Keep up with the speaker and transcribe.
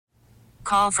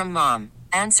Call from mom.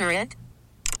 Answer it.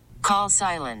 Call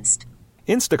silenced.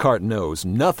 Instacart knows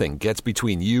nothing gets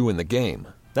between you and the game.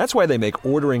 That's why they make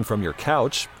ordering from your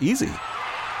couch easy.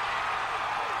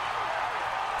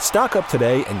 Stock up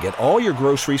today and get all your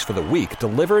groceries for the week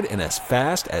delivered in as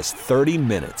fast as 30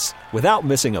 minutes without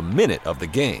missing a minute of the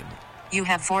game. You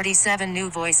have 47 new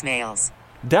voicemails.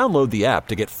 Download the app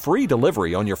to get free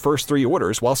delivery on your first 3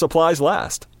 orders while supplies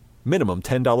last. Minimum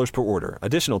 $10 per order.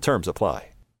 Additional terms apply.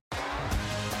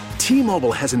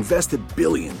 T-Mobile has invested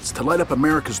billions to light up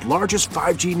America's largest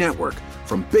 5G network,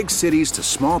 from big cities to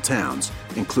small towns,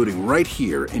 including right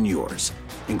here in yours.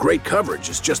 And great coverage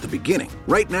is just the beginning.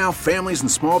 Right now, families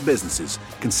and small businesses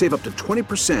can save up to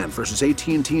 20% versus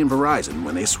AT&T and Verizon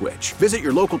when they switch. Visit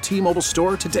your local T-Mobile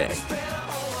store today.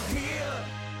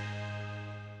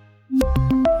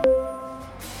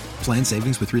 Plan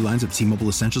savings with 3 lines of T-Mobile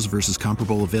Essentials versus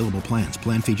comparable available plans.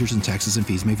 Plan features and taxes and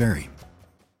fees may vary.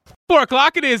 4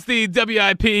 o'clock, it is the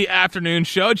WIP afternoon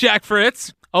show. Jack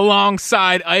Fritz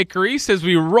alongside Ike Reese as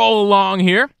we roll along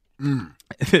here.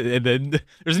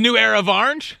 There's a new era of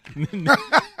orange. Yeah,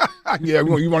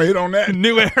 you want to hit on that?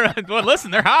 New era. Well,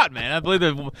 listen, they're hot, man. I believe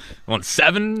they've won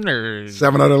 7 or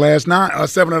 7 of the last 9,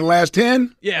 7 of the last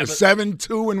 10. Yeah, 7,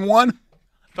 2, and 1. I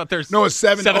thought there's no, it's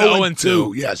 7, 0 and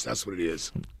 2. Yes, that's what it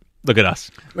is. Look at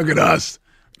us. Look at us.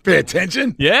 Pay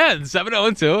attention. Yeah, 7, 0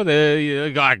 and 2.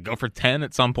 They go for 10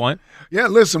 at some point. Yeah,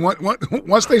 listen.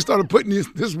 Once they started putting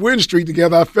this win streak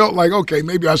together, I felt like, okay,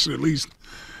 maybe I should at least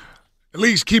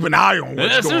keep an eye on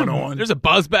what's going on. There's a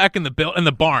buzz back in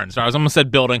the barn. Sorry, I almost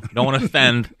said building. Don't want to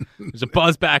offend. There's a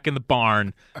buzz back in the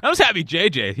barn. I was happy,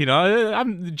 JJ. You know,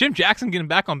 Jim Jackson getting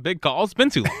back on big calls. It's been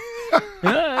too long.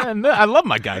 Yeah, I love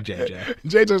my guy, JJ.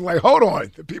 JJ's like, hold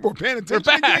on. The people are paying attention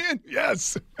They're back. again?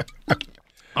 Yes.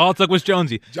 All it took was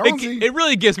Jonesy. Jonesy. It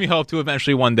really gives me hope to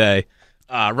eventually one day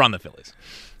run the Phillies.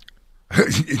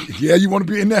 Yeah, you want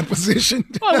to be in that position?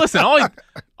 Well, listen,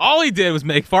 all he did was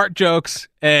make fart jokes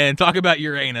and talk about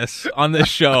Uranus on this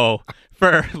show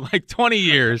for like 20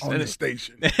 years. On the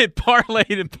station. It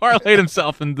parlayed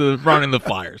himself into running the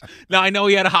Flyers. Now, I know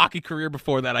he had a hockey career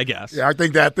before that, I guess. Yeah, I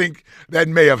think that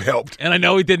may have helped. And I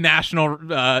know he did national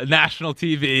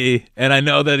TV, and I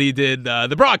know that he did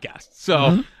the broadcast. So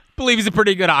I believe he's a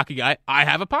pretty good hockey guy. I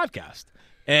have a podcast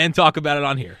and talk about it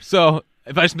on here. So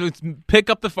if I just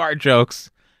pick up the fart jokes,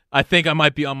 I think I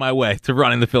might be on my way to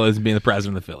running the Phillies and being the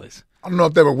president of the Phillies. I don't know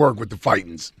if that would work with the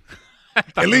Fightins.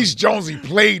 At least Jonesy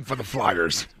played for the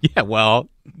Flyers. Yeah, well,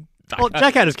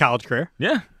 Jack had his college career.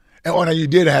 Yeah. And now you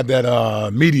did have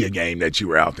that media game that you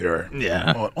were out there.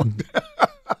 Yeah.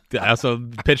 I also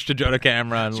pitched to Joe to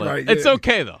camera. And right, it's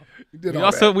okay, though. We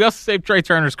also saved Trey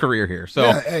Turner's career here. So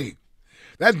yeah, hey,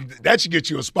 that should get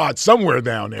you a spot somewhere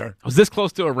down there. I was this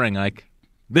close to a ring, Ike.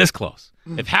 This close.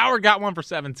 If Howard got one for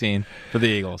 17 for the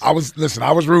Eagles. I was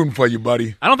rooting for you,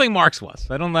 buddy. I don't think Marks was.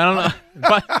 I don't know.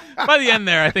 By the end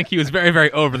there, I think he was very,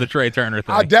 very over the Trey Turner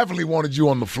thing. I definitely wanted you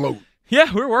on the float.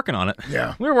 Yeah, we were working on it.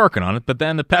 Yeah. We were working on it. But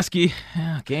then the pesky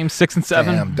game 6 and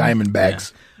 7. Damn,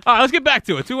 Diamondbacks. Yeah. All right, let's get back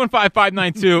to it.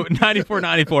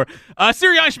 215-592-9494.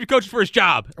 Sirianni should be coaching for his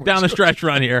job down the stretch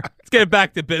run here. Let's get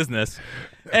back to business.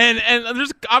 And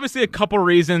there's obviously a couple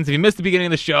reasons. If you missed the beginning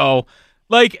of the show,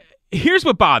 like, here's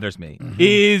what bothers me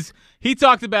is he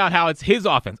talked about how it's his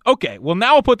offense. Okay, well,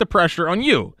 now we'll put the pressure on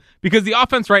you because the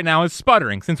offense right now is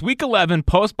sputtering. Since week 11,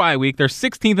 post-bye week, they're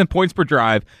 16th in points per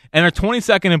drive, and they're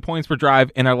 22nd in points per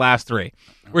drive in their last 3.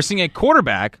 We're seeing a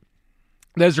quarterback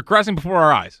that is regressing before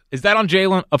our eyes. Is that on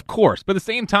Jalen? Of course. But at the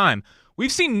same time, we've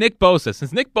seen Nick Bosa.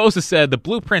 Since Nick Bosa said the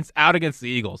blueprint's out against the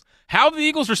Eagles, how have the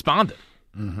Eagles responded?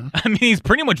 I mean, he's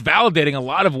pretty much validating a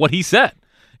lot of what he said.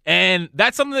 And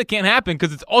that's something that can't happen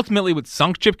because it's ultimately what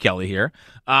sunk Chip Kelly here.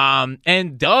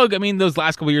 And Doug, I mean, those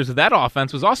last couple of years of that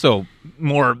offense was also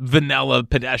more vanilla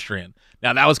pedestrian.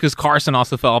 Now, that was because Carson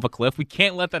also fell off a cliff. We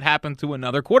can't let that happen to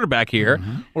another quarterback here,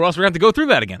 or else we're going to have to go through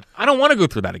that again. I don't want to go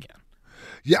through that again.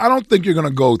 Yeah, I don't think you're going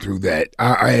to go through that.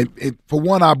 For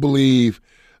one, I believe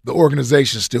the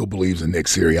organization still believes in Nick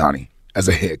Sirianni as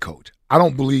a head coach. I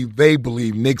don't believe they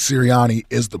believe Nick Sirianni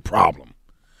is the problem.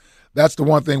 That's the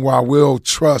one thing where I will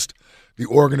trust the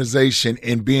organization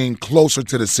in being closer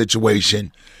to the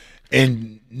situation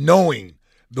and knowing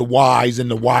the whys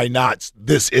and the why nots.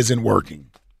 This isn't working,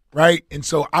 right? And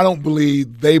so I don't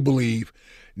believe they believe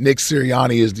Nick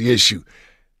Sirianni is the issue.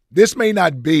 This may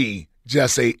not be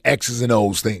just a X's and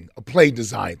O's thing, a play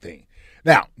design thing.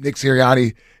 Now, Nick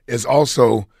Sirianni is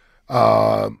also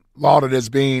lauded as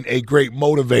being a great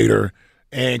motivator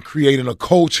and creating a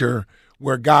culture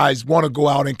where guys want to go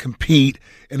out and compete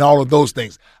and all of those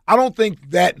things. I don't think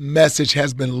that message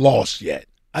has been lost yet.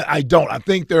 I don't. I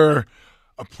think there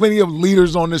plenty of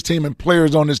leaders on this team and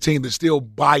players on this team that still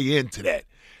buy into that.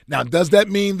 Now, does that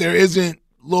mean there isn't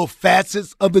little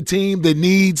facets of the team that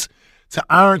needs to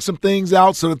iron some things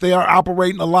out so that they are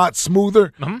operating a lot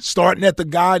smoother, starting at the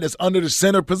guy that's under the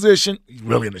center position? He's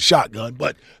really in the shotgun,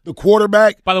 but the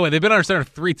quarterback. By the way, they've been under center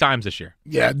 3 times this year.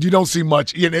 Yeah, you don't see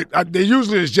much. They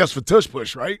usually it's just for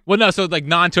tush-push, right? Well, no, so like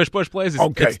non-tush-push plays,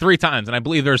 it's 3 times, and I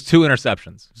believe there's 2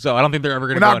 interceptions. So I don't think they're ever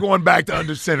going to We're not going back to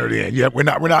under center then. Yeah, we're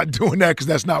not doing that because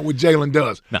that's not what Jalen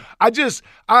does. No.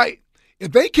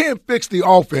 If they can't fix the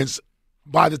offense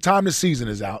by the time the season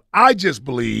is out, I just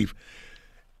believe –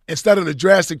 instead of the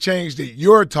drastic change that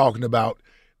you're talking about,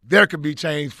 there could be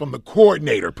change from the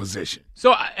coordinator position.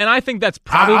 So, and I think that's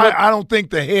probably I don't think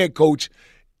the head coach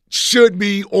should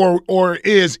be or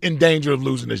is in danger of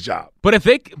losing his job. But if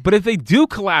they do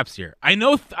collapse here, I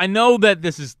know that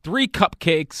this is 3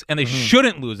 cupcakes and they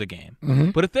shouldn't lose a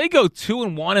game. But if they go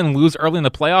 2-1 and lose early in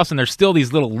the playoffs and there's still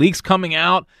these little leaks coming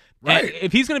out, right. And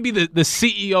if he's going to be the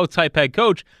CEO type head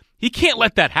coach, he can't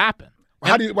let that happen.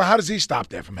 How does he stop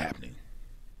that from happening?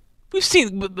 We've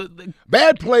seen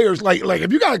bad players, like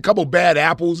if you got a couple bad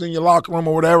apples in your locker room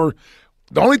or whatever,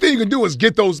 the only thing you can do is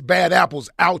get those bad apples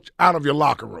out of your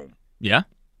locker room. Yeah.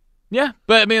 Yeah.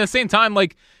 But, I mean, at the same time,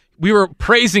 like, we were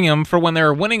praising him for when they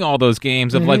were winning all those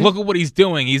games of, like, look at what he's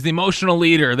doing. He's the emotional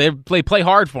leader. They play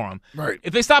hard for him. Right.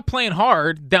 If they stop playing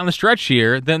hard down the stretch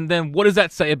here, then what does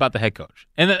that say about the head coach?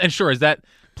 And sure, is that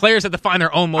players have to find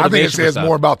their own motivation? I think it says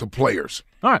more about the players.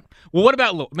 All right. Well, what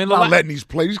about not letting these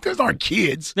players, because they aren't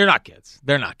kids. They're not kids.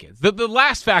 They're not kids. The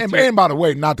last factor. And by the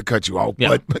way, not to cut you off,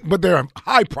 but they're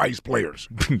high-priced players.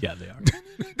 Yeah, they are.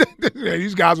 Yeah,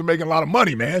 these guys are making a lot of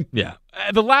money, man. Yeah.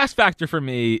 The last factor for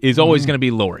me is always going to be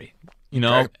Laurie. You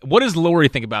know, what does Laurie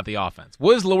think about the offense?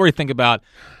 What does Laurie think about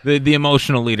the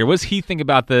emotional leader? What does he think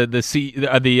about the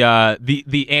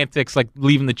antics, like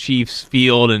leaving the Chiefs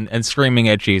field and screaming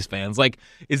at Chiefs fans? Like,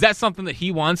 is that something that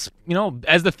he wants, you know,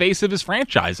 as the face of his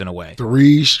franchise in a way?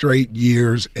 3 straight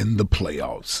years in the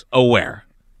playoffs. Aware.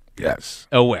 Yes.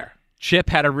 Aware. Chip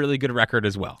had a really good record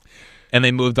as well, and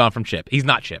they moved on from Chip. He's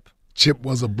not Chip. Chip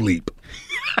was a bleep.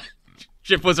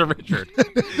 Chip was a Richard.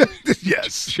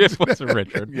 Yes. Chip was a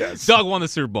Richard. Yes. Doug won the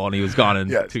Super Bowl, and he was gone in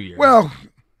 2 years. Well,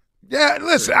 yeah,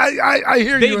 listen, I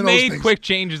hear you in those things. They made quick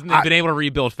changes, and they've been able to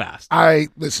rebuild fast. If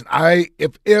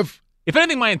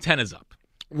anything, my antenna's up.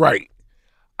 Right.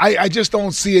 I just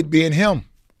don't see it being him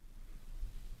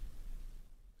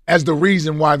as the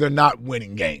reason why they're not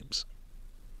winning games.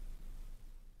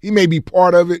 He may be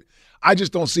part of it. I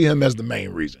just don't see him as the main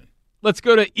reason. Let's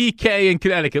go to EK in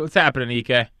Connecticut. What's happening,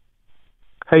 EK?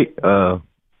 Hey,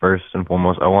 first and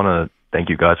foremost, I want to thank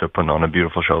you guys for putting on a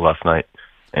beautiful show last night,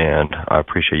 and I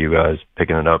appreciate you guys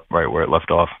picking it up right where it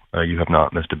left off. You have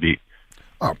not missed a beat.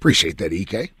 I appreciate that,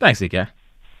 EK. Thanks, EK.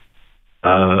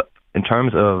 In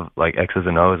terms of, like, X's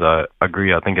and O's, I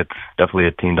agree. I think it's definitely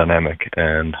a team dynamic,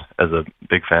 and as a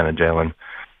big fan of Jalen,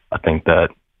 I think that,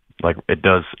 like, it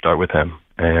does start with him,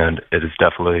 and it is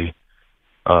definitely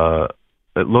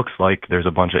it looks like there's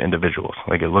a bunch of individuals.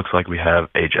 Like, it looks like we have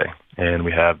AJ, and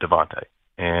we have Devontae,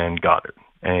 and Goddard,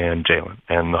 and Jalen,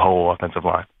 and the whole offensive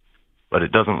line. But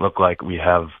it doesn't look like we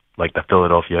have, like, the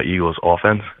Philadelphia Eagles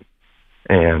offense.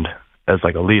 And as,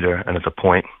 like, a leader, and as a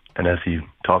point, and as he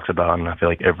talks about, and I feel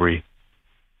like every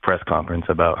press conference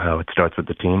about how it starts with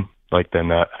the team, like, then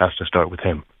that has to start with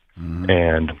him. Mm-hmm.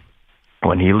 And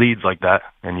when he leads like that,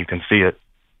 and you can see it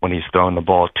when he's throwing the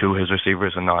ball to his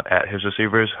receivers and not at his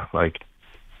receivers, like,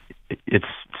 it's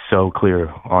so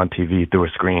clear on TV through a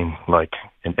screen, like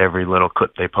in every little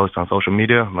clip they post on social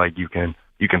media, like you can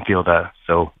feel that.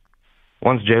 So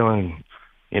once Jalen,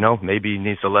 maybe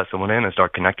needs to let someone in and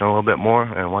start connecting a little bit more,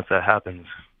 and once that happens,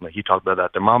 like he talked about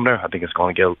that thermometer, I think it's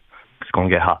going to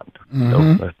get hot.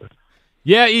 Mm-hmm. So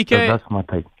yeah, EK. So that's my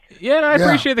take. Yeah, I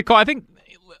appreciate the call. I think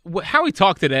how he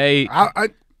talked today.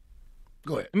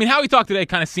 Go ahead. I mean, how he talked today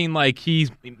kind of seemed like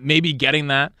he's maybe getting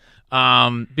that.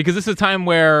 Because this is a time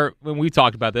when we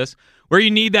talked about this, where you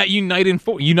need that uniting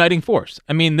force.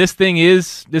 I mean, this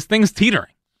thing's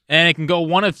teetering, and it can go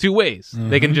one of 2 ways. Mm-hmm.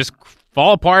 They can just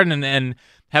fall apart and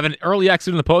have an early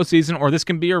exit in the postseason, or this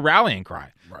can be a rallying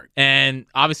cry. Right. And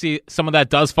obviously, some of that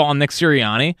does fall on Nick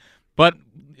Sirianni, but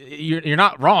you're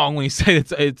not wrong when you say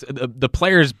it's the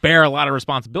players bear a lot of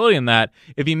responsibility in that.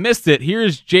 If you missed it,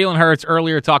 here's Jalen Hurts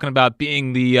earlier talking about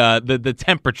being the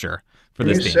temperature.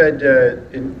 You said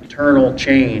internal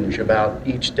change about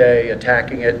each day,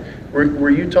 attacking it.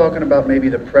 Were you talking about maybe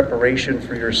the preparation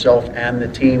for yourself and the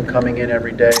team coming in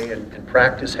every day and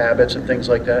practice habits and things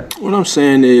like that? What I'm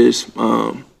saying is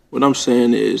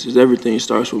everything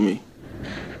starts with me.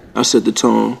 I set the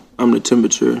tone. I'm the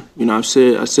temperature. I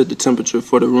set the temperature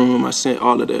for the room. I set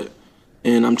all of that.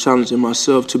 And I'm challenging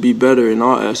myself to be better in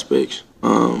all aspects.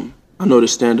 I know the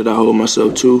standard I hold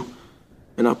myself to,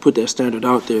 and I put that standard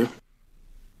out there.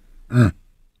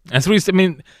 That's what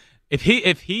if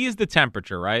he is the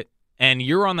temperature, right? And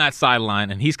you're on that sideline,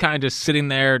 and he's kind of just sitting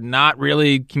there, not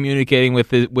really communicating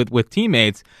with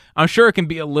teammates. I'm sure it can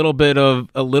be a little bit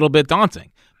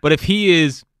daunting. But if he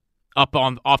is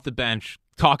off the bench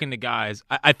talking to guys,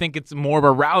 I think it's more of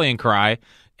a rallying cry.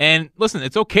 And listen,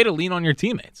 it's okay to lean on your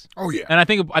teammates. Oh yeah. And I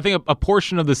think a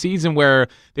portion of the season where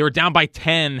they were down by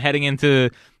 10 heading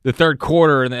into the third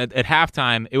quarter and at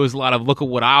halftime, it was a lot of look at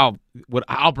what I'll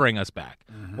bring us back.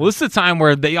 Mm-hmm. Well, this is a time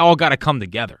where they all got to come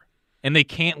together, and they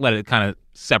can't let it kind of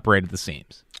separate at the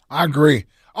seams. I agree.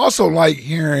 Also, like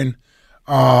hearing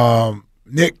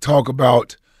Nick talk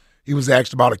about, he was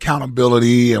asked about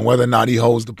accountability and whether or not he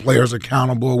holds the players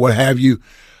accountable or what have you.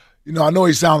 I know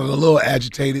he sounded a little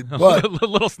agitated, but a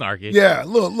little snarky. Yeah, a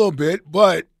little bit,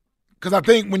 but because I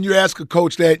think when you ask a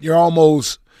coach that, you're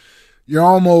almost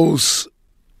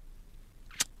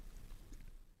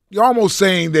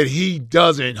saying that he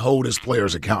doesn't hold his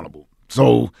players accountable.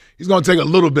 So he's going to take a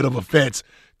little bit of offense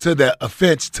to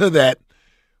that.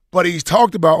 But he's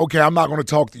talked about, okay, I'm not going to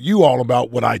talk to you all about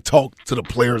what I talk to the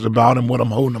players about and what I'm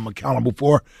holding them accountable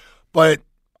for. But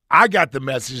I got the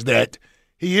message that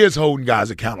he is holding guys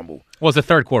accountable. Well, it's a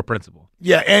third core principle.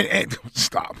 Yeah, and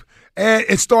stop. And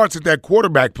it starts at that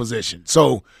quarterback position.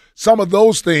 So some of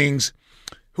those things,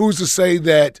 who's to say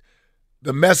that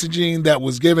the messaging that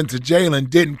was given to Jalen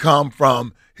didn't come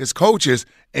from his coaches,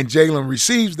 and Jalen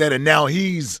receives that, and now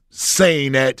he's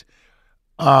saying that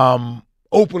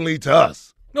openly to us.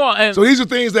 So these are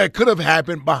things that could have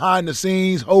happened behind the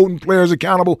scenes, holding players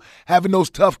accountable, having those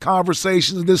tough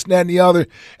conversations, this, and that, and the other,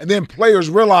 and then players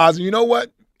realizing, you know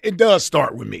what, it does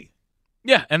start with me.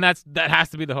 Yeah, and that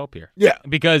has to be the hope here. Yeah.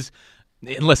 Because,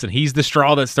 listen, he's the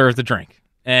straw that stirs the drink.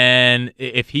 And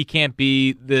if he can't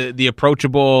be the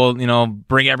approachable,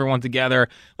 bring everyone together,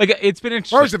 like it's been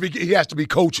interesting. First, if he has to be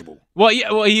coachable. Well,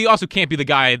 yeah. Well, he also can't be the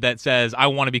guy that says I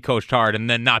want to be coached hard and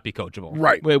then not be coachable.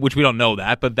 Right. Which we don't know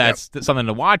that, but that's something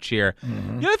to watch here.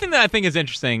 Mm-hmm. The other thing that I think is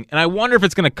interesting, and I wonder if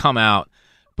it's going to come out,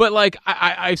 but like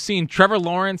I've seen Trevor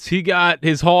Lawrence, he got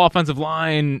his whole offensive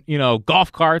line,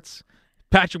 golf carts.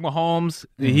 Patrick Mahomes,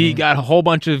 he got a whole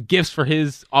bunch of gifts for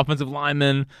his offensive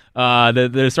linemen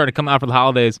that started to come out for the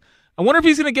holidays. I wonder if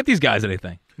he's going to get these guys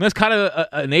anything. That's kind of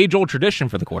an age-old tradition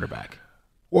for the quarterback.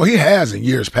 Well, he has in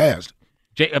years past.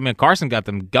 Carson got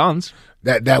them guns.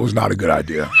 That was not a good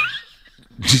idea.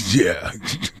 Yeah.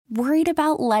 Worried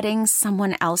about letting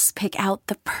someone else pick out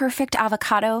the perfect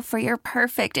avocado for your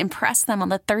perfect impress them on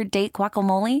the third date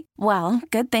guacamole? Well,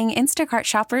 good thing Instacart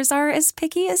shoppers are as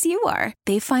picky as you are.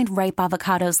 They find ripe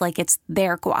avocados like it's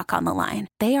their guac on the line.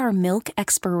 They are milk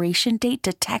expiration date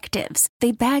detectives.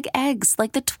 They bag eggs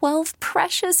like the 12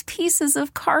 precious pieces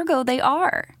of cargo they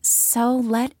are. So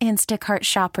let Instacart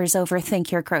shoppers overthink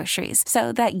your groceries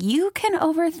so that you can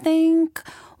overthink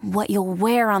what you'll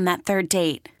wear on that third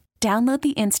date. Download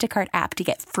the Instacart app to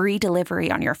get free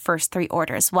delivery on your first 3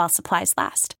 orders while supplies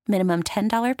last. Minimum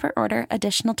 $10 per order.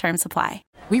 Additional terms apply.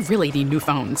 We really need new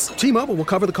phones. T-Mobile will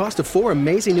cover the cost of 4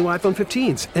 amazing new iPhone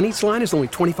 15s, and each line is only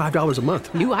 $25 a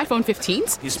month. New iPhone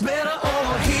 15s? It's better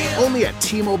over here. Only at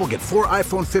T-Mobile, get 4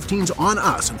 iPhone 15s on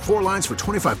us and 4 lines for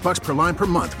 $25 per line per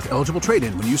month with eligible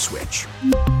trade-in when you switch.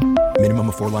 Minimum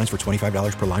of 4 lines for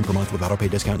 $25 per line per month with autopay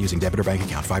discount using debit or bank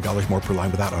account. $5 more per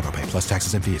line without autopay, plus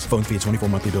taxes and fees. Phone fee at 24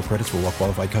 monthly bill credits for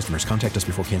well-qualified customers. Contact us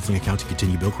before canceling account to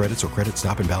continue bill credits or credit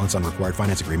stop and balance on required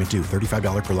finance agreement due.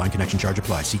 $35 per line connection charge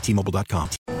applies. See T-Mobile.com.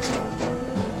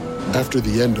 After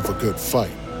the end of a good fight,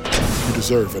 you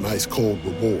deserve an ice-cold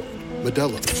reward.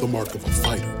 Modelo is the mark of a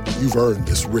fighter. You've earned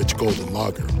this rich golden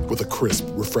lager with a crisp,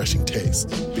 refreshing taste.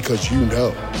 Because you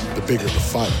know, the bigger the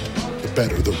fight, the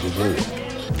better the reward.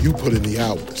 You put in the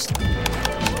hours,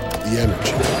 the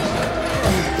energy,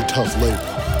 the tough labor.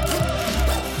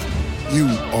 You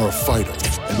are a fighter,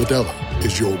 and Modelo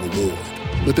is your reward.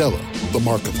 Modelo, the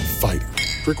mark of a fighter.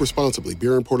 Drink responsibly.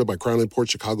 Beer imported by Crown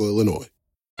Imports, Chicago, Illinois.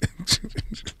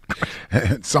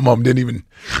 Some of them they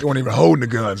weren't even holding the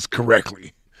guns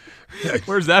correctly.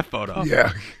 Where's that photo?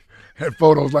 Yeah. That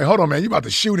photo was like, hold on, man, you about to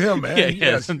shoot him, man.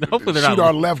 Yes. Hopefully they're shoot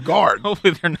our left guard.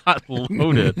 Hopefully they're not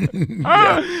loaded.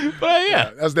 But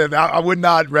yeah. That's that. I would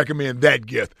not recommend that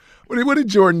gift. What did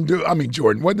Jordan do? What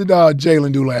did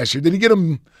Jalen do last year? Did he get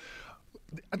him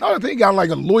thought he got like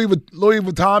a Louis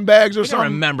Vuitton bags or I something.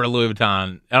 don't remember Louis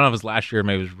Vuitton. I don't know if it was last year,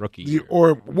 maybe it was rookie.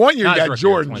 Or one year you got rookie,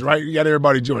 Jordans, right? You got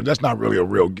everybody Jordans. That's not really a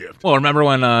real gift. Well, remember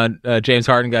when James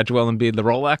Harden got Joel Embiid the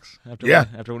Rolex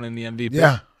after winning the MVP?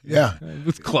 Yeah. It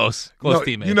was close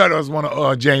teammate. You know that was one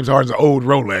of James Harden's old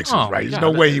Rolexes, right? There's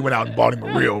no way he went out and bought him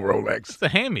a real Rolex. It's a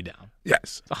hand-me-down.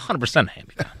 Yes. It's 100% a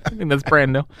hand-me-down. I think that's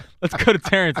brand new. Let's go to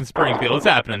Terrence in Springfield. What's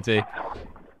happening, T?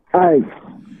 Hi.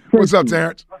 What's up,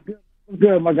 Terrence?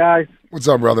 Good, my guy. What's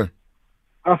up, brother?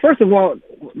 First of all, did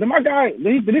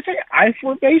he say I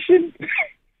formation?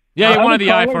 Yeah, he wanted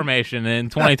the I formation in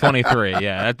 2023.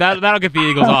 Yeah, that'll get the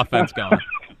Eagles' offense going.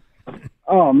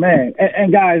 Oh, man.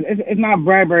 And guys, it's not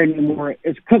Bradbury anymore.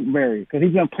 It's Cookberry because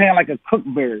he's been playing like a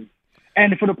Cookberry.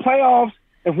 And for the playoffs,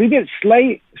 if we get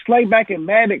Slay back in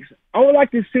Maddox, I would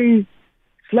like to see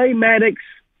Slay, Maddox,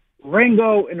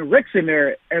 Ringo, and Ricks in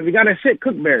there, and we got to sit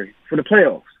Cookberry for the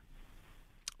playoffs.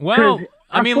 Well,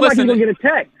 I mean, feel listen, like he's gonna get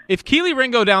attacked. If Keely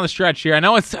Ringo down the stretch here, I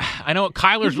know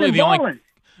Kyler's really the only.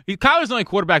 Kyler's the only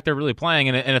quarterback they're really playing,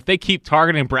 and if they keep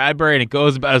targeting Bradbury and it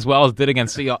goes about as well as it did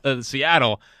against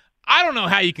Seattle, I don't know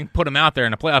how you can put him out there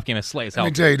in a playoff game if Slay's healthy.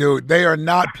 Let me tell you, dude, they are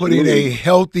not putting a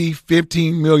healthy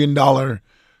 $15 million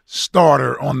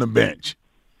starter on the bench.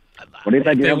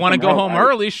 If they want to go home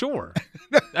early, sure.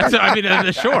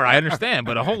 Sure, I understand,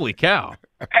 but holy cow.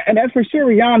 And that's for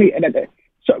Sirianni.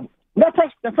 So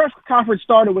the press conference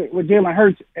started with Jalen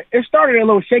Hurts. It started a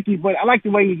little shaky, but I like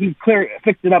the way he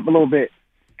fixed it up a little bit.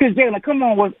 Because Jalen, come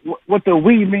on, what the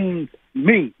we means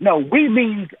me. No, we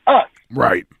means us.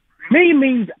 Right. Me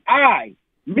means I.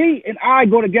 Me and I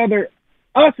go together.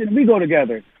 Us and we go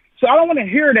together. So I don't want to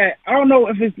hear that. I don't know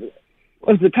if it's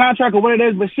the contract or what it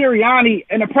is, but Sirianni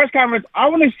in the press conference, I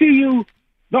want to see you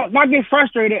not get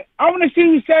frustrated. I want to see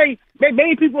you say,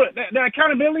 maybe people, the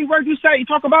accountability work you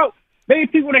talk about, maybe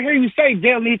people to hear you say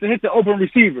Jalen needs to hit the open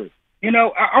receiver. You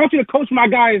know, I want you to coach my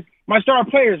guys, my star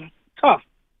players, tough.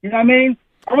 You know what I mean?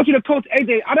 I want you to coach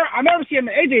AJ. I never see him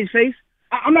in AJ's face.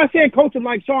 I'm not saying coach him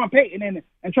like Sean Payton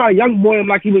and try to young boy him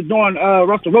like he was doing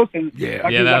Russell Wilson.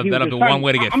 That'll be one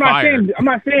way to get fired. I'm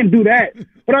not saying do that,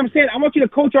 but I'm saying I want you to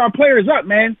coach our players up,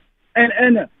 man.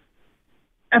 And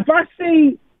if I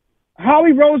see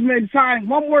Howie Roseman sign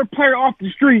one more player off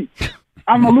the street,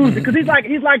 I'm gonna lose it because he's like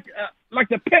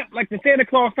the pimp, like the Santa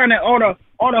Claus signing all the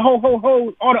ho ho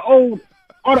ho, all the old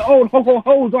ho ho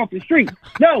ho's off the street.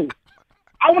 No.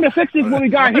 I want to fix this what we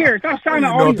got here. Stop signing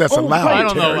all these old players. I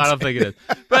don't know. I don't think it is.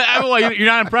 But you're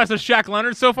not impressed with Shaq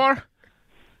Leonard so far?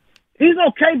 He's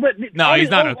okay, but no, he's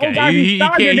not okay. He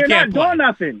can't not doing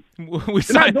nothing. We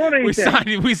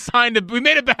signed. We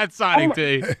made a bad signing.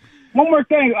 One more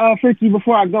thing, Freaky,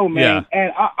 before I go, man. Yeah.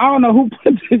 And I don't know who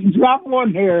put this drop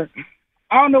on there.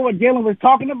 I don't know what Jalen was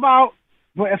talking about,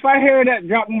 but if I hear that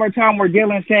drop one more time where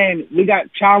Jalen's saying we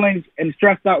got challenged and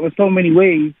stressed out in so many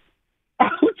ways,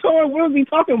 what was he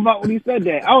talking about when he said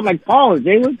that? I was like, pause,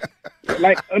 Jalen.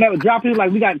 Like, when that was dropping,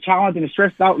 like, we got challenged and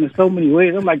stressed out in so many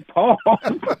ways. I'm like, pause.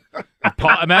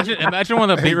 Imagine one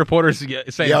of the beat reporters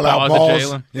saying yell pause out to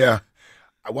Jalen. Yeah.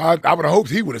 Well, I would have hoped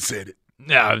he would have said it.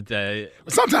 No,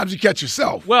 but sometimes you catch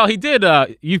yourself. Well, he did.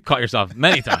 You've caught yourself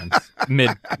many times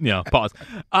pause.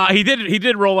 He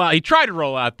did roll out. He tried to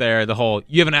roll out there the whole.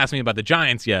 You haven't asked me about the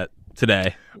Giants yet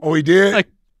today. Oh, he did. Like,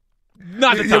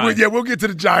 not the time. We'll get to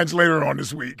the Giants later on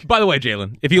this week. By the way,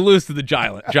 Jalen, if you lose to the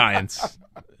Giants,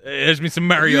 there's me some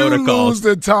Mariota calls. You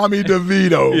lose to Tommy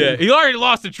DeVito. Yeah, he already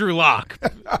lost to Drew Lock.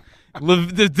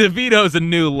 DeVito's a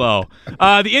new low.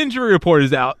 The injury report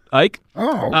is out, Ike.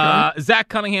 Oh, okay. Zach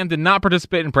Cunningham did not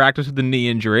participate in practice with the knee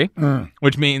injury,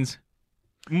 which means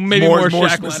maybe more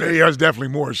Shaq Leonard. There's definitely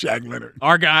more Shaq Leonard.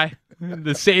 Our guy,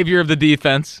 the savior of the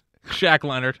defense. Shaq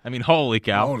Leonard. I mean, holy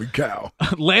cow. Holy cow.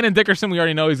 Landon Dickerson, we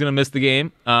already know he's going to miss the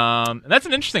game. And that's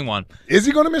an interesting one. Is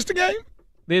he going to miss the game?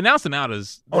 They announced him out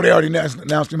as... Oh, they already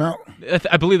announced him out?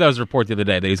 I believe that was a report the other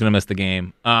day that he's going to miss the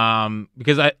game.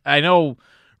 Because I know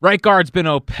right guard's been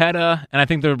Opeta, and I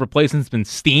think the replacement's been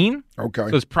Steen. Okay.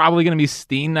 So it's probably going to be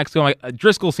Steen next to him.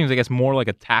 Driscoll seems, I guess, more like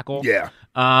a tackle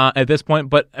at this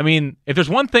point. But, I mean, if there's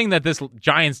one thing that this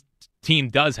Giants team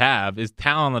does have is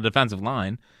talent on the defensive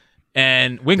line.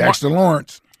 And Dexter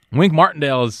Lawrence. Wink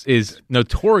Martindale is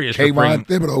notorious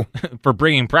for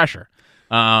bringing pressure.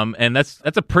 And that's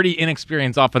a pretty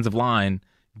inexperienced offensive line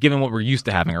given what we're used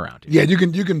to having around here. Yeah, you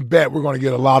can bet we're going to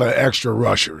get a lot of extra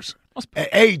rushers.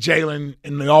 A, Jalen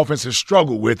in the offense has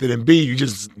struggled with it, and B,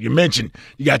 you mentioned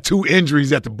you got 2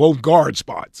 injuries at the both guard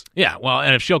spots. Yeah, well,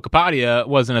 and if Shil Kapadia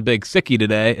wasn't a big sickie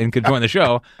today and could join the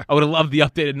show, I would have loved the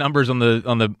updated numbers on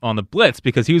the blitz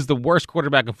because he was the worst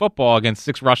quarterback in football against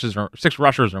 6 rushers or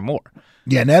more.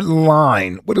 Yeah, and that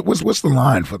line, what's the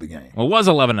line for the game? Well, it was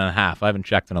 11.5. I haven't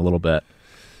checked in a little bit.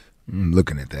 I'm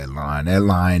looking at that line. That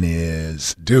line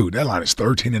is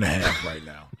 13.5 right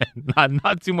now.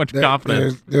 not too much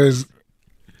confidence. There's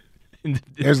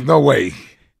no way.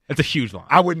 That's a huge line.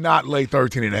 I would not lay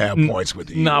 13.5 points with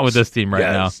the Eagles. Not with this team right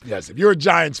now. Yes, if you're a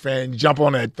Giants fan, jump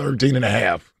on that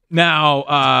 13.5. Now,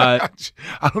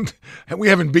 we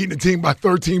haven't beaten a team by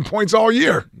 13 points all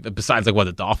year. Besides,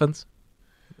 the Dolphins?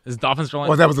 Is the Dolphins rolling?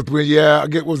 Well, that was the 3. Yeah,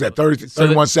 what was that?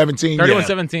 31-17.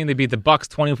 31-17. They beat the Bucs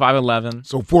 25-11.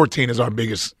 So 14 is our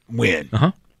biggest win.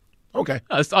 Okay.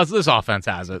 This offense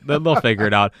has it. They'll figure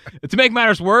it out. To make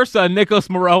matters worse, Nicholas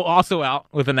Moreau also out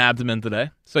with an abdomen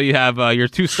today. So you have your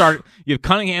 2 start. You have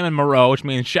Cunningham and Moreau, which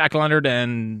means Shaq Leonard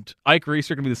and Ike Reese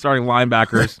are going to be the starting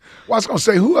linebackers. Well, I was going to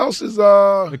say, who else is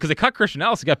because they cut Christian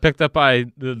Ellis. He got picked up by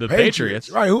the Patriots.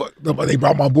 Right. They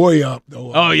brought my boy up,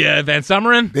 though. Van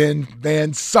Sumeren?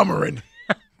 Van Sumeren.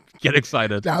 Get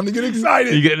excited. Time to get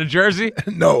excited. You getting a jersey?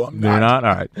 No, I'm not. You're not?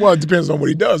 All right. Well, it depends on what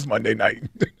he does Monday night.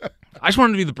 I just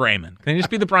wanted to be the Brayman. Can you just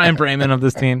be the Brian Brayman of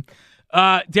this team?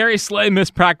 Darius Slay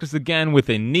missed practice again with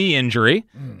a knee injury.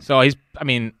 So at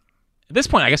this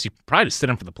point, I guess you probably just sit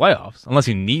him for the playoffs, unless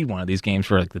you need one of these games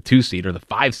for the 2 seed or the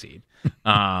 5 seed.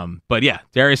 But yeah,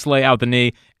 Darius Slay out the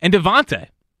knee. And Devontae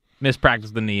missed practice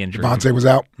with the knee injury. Devontae was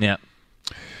out? Yeah.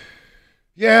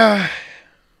 Yeah.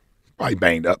 Probably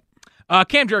banged up.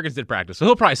 Cam Jurgens did practice, so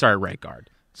he'll probably start at right guard.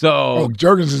 So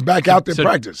Jurgens is back out there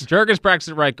practice. Jurgens practiced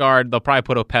at right guard. They'll probably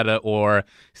put Opeta or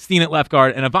Steen at left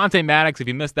guard. And Avonte Maddox, if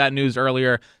you missed that news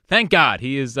earlier, thank God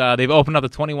he is. They've opened up the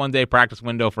 21-day practice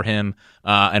window for him,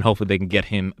 and hopefully they can get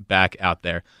him back out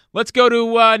there. Let's go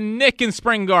to Nick in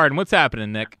Spring Garden. What's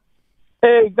happening, Nick?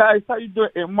 Hey guys, how you doing?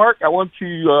 And Mark, I want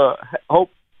to hope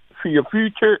for your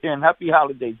future and happy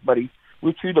holidays, buddy.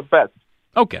 Wish you the best.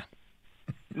 Okay.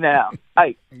 Now,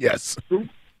 Ike. Yes. Do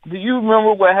you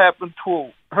remember what happened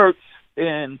to Hurts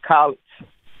in college?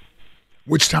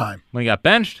 Which time? When he got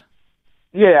benched?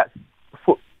 Yeah.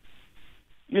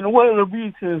 One of the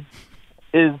reasons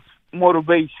is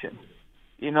motivation,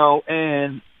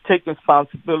 and take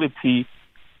responsibility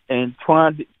and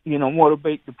trying to,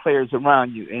 motivate the players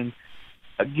around you. And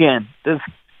again,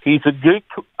 he's a good,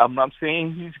 I'm not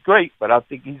saying he's great, but I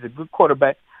think he's a good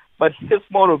quarterback. But his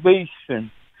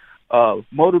motivation,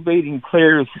 motivating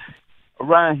players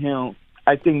around him,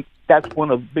 I think that's one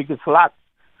of the biggest locks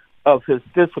of his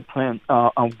discipline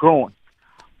growing.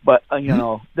 But,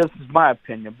 this is my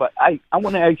opinion. But I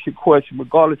want to ask you a question.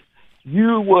 Regardless,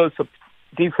 you was a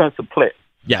defensive player.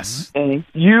 Yes. And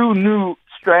you knew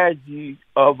strategy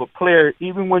of a player,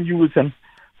 even when you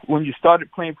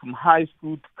started playing from high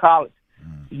school to college,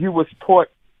 you was taught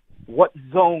what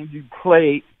zone you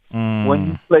played when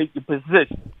you played your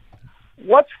position.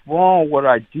 What's wrong with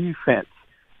our defense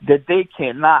that they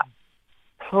cannot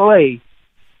play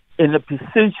in a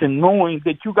position knowing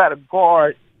that you got to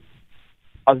guard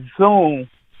a zone,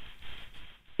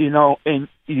 and,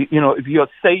 if you're a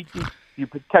safety, you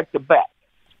protect the back.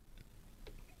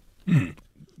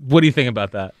 What do you think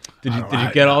about that? Did you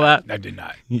get all that? I did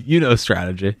not. You know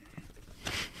strategy.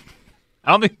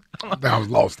 I was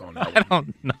lost on that.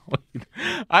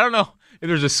 I don't know if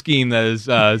there's a scheme that is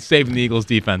saving the Eagles'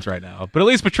 defense right now. But at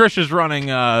least Patricia's running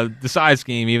the side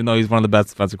scheme, even though he's one of the best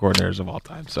defensive coordinators of all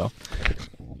time. So,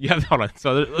 hold on.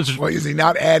 So, is he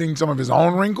not adding some of his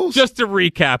own wrinkles? Just to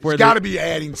recap, he's got to be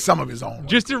adding some of his own.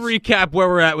 Just to recap where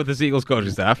we're at with this Eagles coaching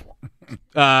staff.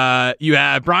 You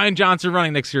have Brian Johnson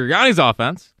running Nick Sirianni's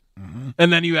offense,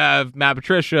 and then you have Matt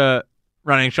Patricia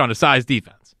running Sean Desai's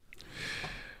defense.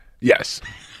 Yes.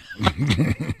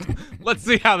 Let's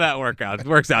see how that works out.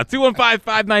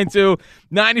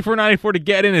 215-592-9494 to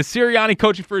get in. Is Sirianni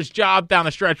coaching for his job down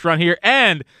the stretch run here?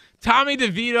 And Tommy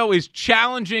DeVito is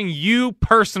challenging you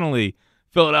personally,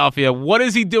 Philadelphia. What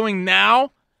is he doing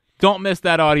now? Don't miss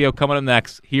that audio coming up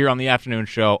next here on the afternoon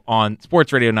show on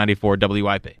Sports Radio 94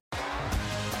 WIP.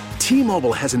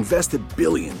 T-Mobile has invested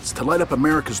billions to light up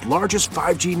America's largest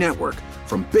 5G network,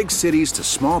 from big cities to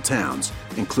small towns,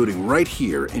 including right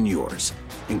here in yours.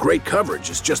 And great coverage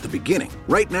is just the beginning.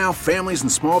 Right now, families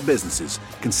and small businesses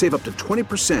can save up to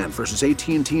 20% versus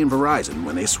AT&T and Verizon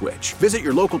when they switch. Visit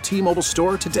your local T-Mobile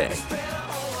store today.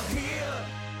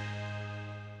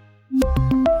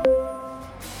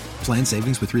 Plan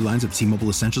savings with 3 lines of T-Mobile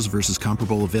Essentials versus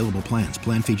comparable available plans.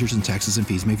 Plan features and taxes and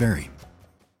fees may vary.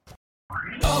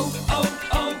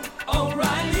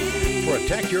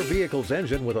 vehicle's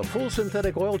engine with a full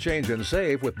synthetic oil change and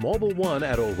save with Mobile One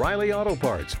at O'Reilly Auto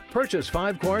Parts. Purchase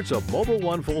 5 quarts of Mobile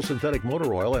One full synthetic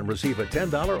motor oil and receive a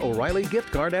 $10 O'Reilly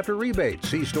gift card after rebate.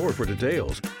 See store for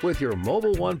details. With your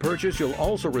Mobile One purchase, you'll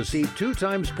also receive 2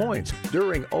 times points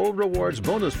during O Rewards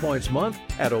Bonus Points Month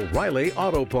at O'Reilly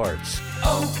Auto Parts.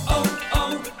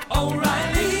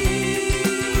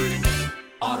 O'Reilly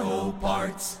Auto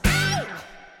Parts.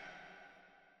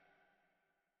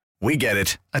 We get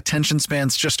it. Attention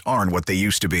spans just aren't what they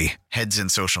used to be. Heads in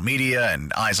social media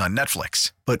and eyes on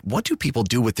Netflix. But what do people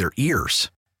do with their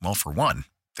ears? Well, for one,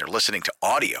 they're listening to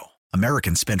audio.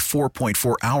 Americans spend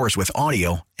 4.4 hours with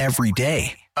audio every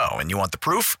day. Oh, and you want the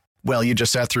proof? Well, you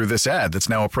just sat through this ad that's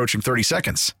now approaching 30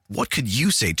 seconds. What could you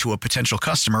say to a potential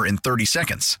customer in 30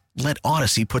 seconds? Let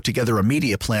Odyssey put together a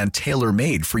media plan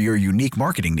tailor-made for your unique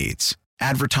marketing needs.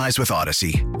 Advertise with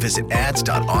Odyssey. Visit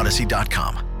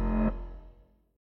ads.odyssey.com.